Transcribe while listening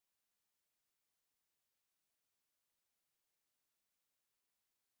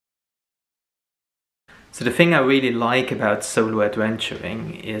So the thing I really like about solo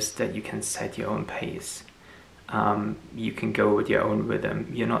adventuring is that you can set your own pace. You can go with your own rhythm.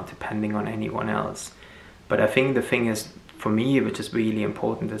 You're not depending on anyone else. But I think the thing is, for me, which is really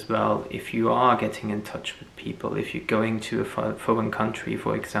important as well, if you are getting in touch with people, if you're going to a foreign country,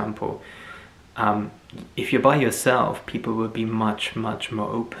 for example, if you're by yourself, people will be much more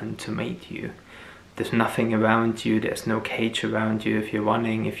open to meet you. There's nothing around you, there's no cage around you if you're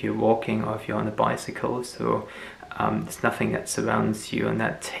running, if you're walking, or if you're on a bicycle. So there's nothing that surrounds you, and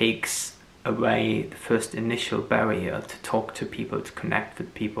that takes away the first initial barrier to talk to people, to connect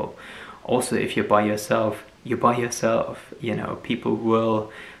with people. Also, if you're by yourself, you're by yourself. You know, people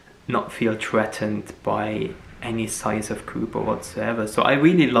will not feel threatened by any size of group or whatsoever. So I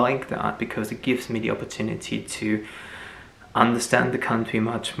really like that, because it gives me the opportunity to understand the country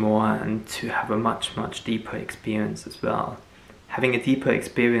much more and to have a much deeper experience as well. Having a deeper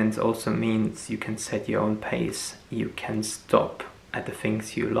experience also means you can set your own pace. You can stop at the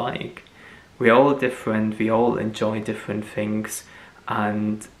things you like. We're all different, we all enjoy different things,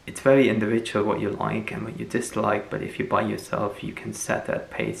 and it's very individual what you like and what you dislike. But if you're by yourself, you can set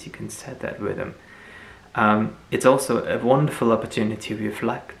that pace, you can set that rhythm. It's also a wonderful opportunity to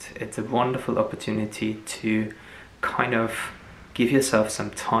reflect. It's a wonderful opportunity to kind of give yourself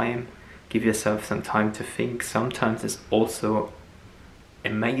some time to think. Sometimes it's also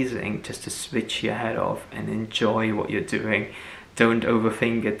amazing just to switch your head off and enjoy what you're doing. Don't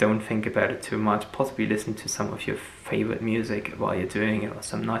overthink it, don't think about it too much. Possibly listen to some of your favorite music while you're doing it, or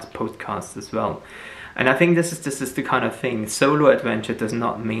some nice podcasts as well. And I think this is the kind of thing. Solo adventure does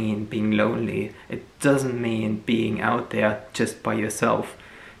not mean being lonely. It doesn't mean being out there just by yourself.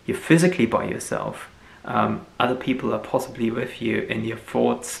 You're physically by yourself. Other people are possibly with you in your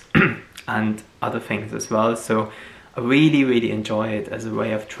thoughts and other things as well. So I really enjoy it as a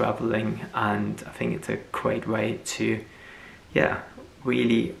way of traveling, and I think it's a great way to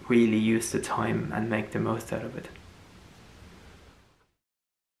really use the time and make the most out of it.